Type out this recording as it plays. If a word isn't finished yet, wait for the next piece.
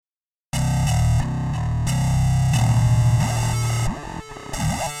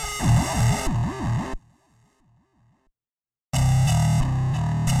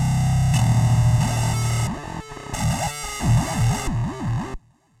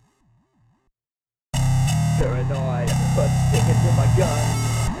into my gun.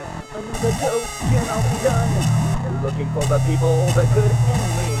 Another dose and I'll be done. And looking for the people that could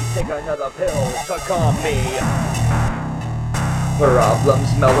end me. Take another pill to calm me.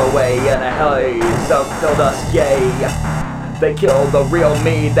 Problems melt away in a haze of pill dust, yay. They kill the real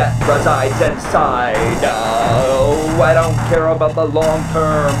me that resides inside. Oh, I don't care about the long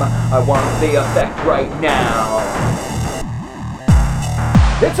term. I want the effect right now.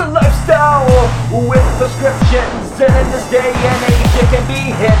 It's a lifestyle with prescriptions, and in this day and age it can be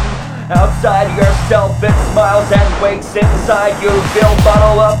hidden. Outside yourself it smiles and wakes inside you. Feel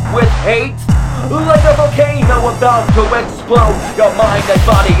bottled up with hate, like a volcano about to explode. Your mind and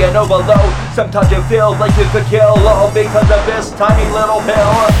body in overload. Sometimes you feel like you could kill all because of this tiny little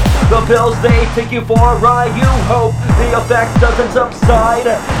pill. The pills they take you for a ride, you hope the effect doesn't subside.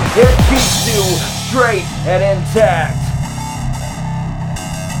 It keeps you straight and intact.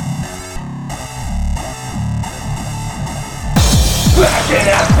 Passion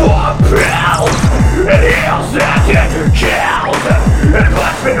and 4 pills, it heals and it kills. It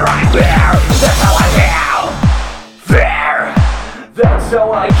puts me right there, that's how I kill fear. That's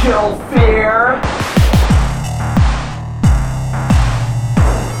how I kill fear.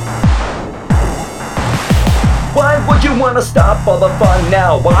 Why would you wanna stop all the fun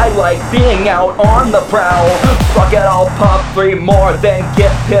now? I like being out on the prowl. Fuck it, I'll pop 3 more, then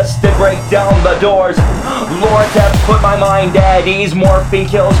get pissed and break down the doors. Lord has put my mind at ease. Morphine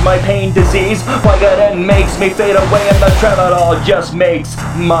kills my pain disease. Vicodin makes me fade away, and the tramadol just makes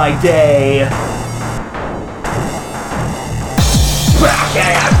my day.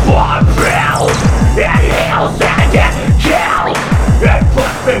 Passion and 4 pills, it heals and it kills. It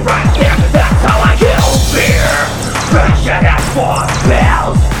puts me right there, that's how I kill fear. Passion and 4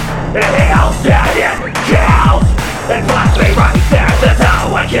 pills, it heals and it kills. It puts me right there, that's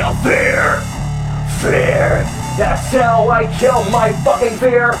how I kill fear. Fear, that's how I kill my fucking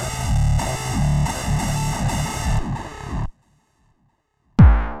fear.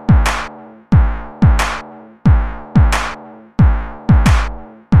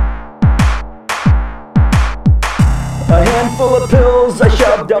 A handful of pills I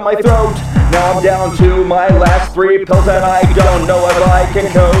shoved down my throat. Now I'm down to my last 3 pills and I don't know if I can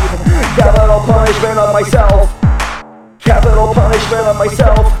cope. Capital punishment on myself. Capital punishment on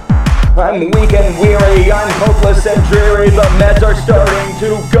myself. I'm weak and weary, I'm hopeless and dreary. The meds are starting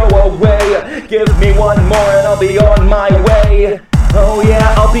to go away. Give me 1 more and I'll be on my way. Oh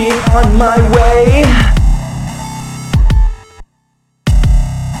yeah, I'll be on my way.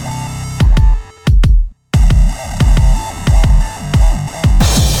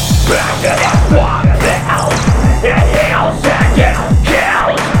 Passion and 4 pills, it heals and it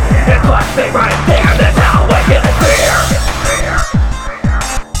kills. It puts me right there, that's how I kill fear.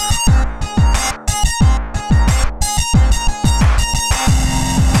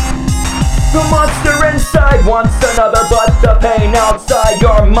 The monster inside wants another, but the pain outside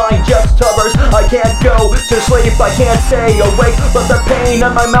your mind just hovers. I can't go to sleep, I can't stay awake, but the pain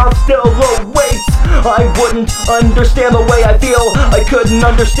in my mouth still awaits. I wouldn't understand the way I feel, I couldn't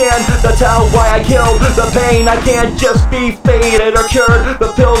understand, that's how why I kill the pain. I can't just be faded or cured,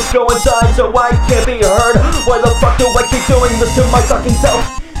 the pills go inside so I can't be heard. Why the fuck do I keep doing this to my fucking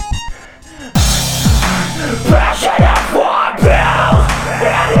self?